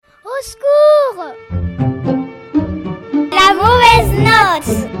Au secours! La mauvaise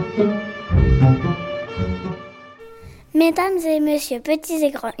note! Mesdames et messieurs, petits et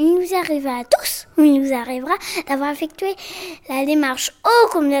grands, il nous arrivera à tous, ou il nous arrivera d'avoir effectué la démarche ô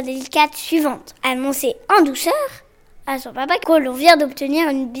combien délicate suivante. Annoncer en douceur à son papa que l'on vient d'obtenir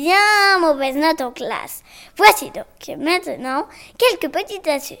une bien mauvaise note en classe. Voici donc maintenant quelques petites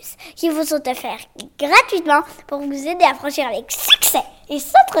astuces qui vous sont offertes gratuitement pour vous aider à franchir avec succès et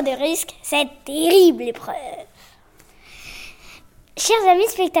sans trop de risques cette terrible épreuve. Chers amis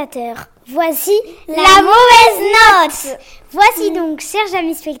spectateurs, voici la mauvaise note. Voici donc, chers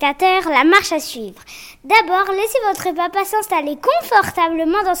amis spectateurs, la marche à suivre. D'abord, laissez votre papa s'installer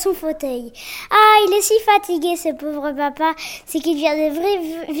confortablement dans son fauteuil. Ah, il est si fatigué, ce pauvre papa. C'est qu'il vient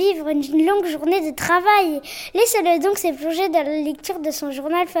de vivre une longue journée de travail. Laissez-le donc se plonger dans la lecture de son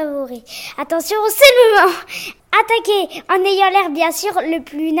journal favori. Attention, c'est le moment. Attaquez, en ayant l'air bien sûr le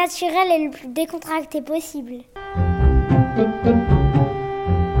plus naturel et le plus décontracté possible.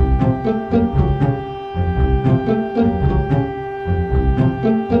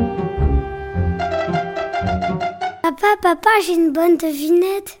 Papa, j'ai une bonne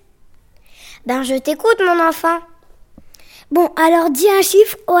devinette. Ben, je t'écoute, mon enfant. Bon, alors dis un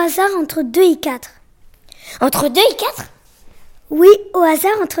chiffre au hasard entre 2 et 4. Entre 2 et 4? Oui, au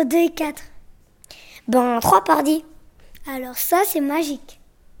hasard entre 2 et 4. Ben, 3 pardi. Alors ça, c'est magique.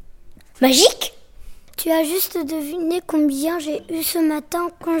 Magique? Tu as juste deviné combien j'ai eu ce matin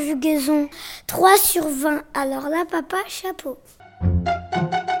en conjugaison. 3 sur 20. Alors là, papa, chapeau.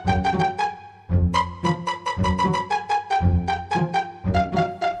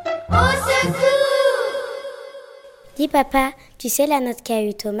 Dis papa, tu sais la note qu'a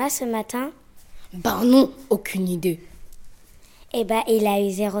eu Thomas ce matin? Ben non, aucune idée. Eh ben, il a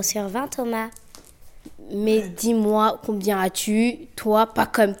eu 0 sur 20, Thomas. Mais dis-moi, combien as-tu eu? Toi, pas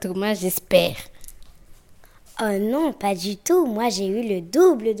comme Thomas, j'espère. Oh non, pas du tout. Moi, j'ai eu le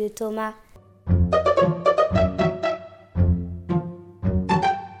double de Thomas.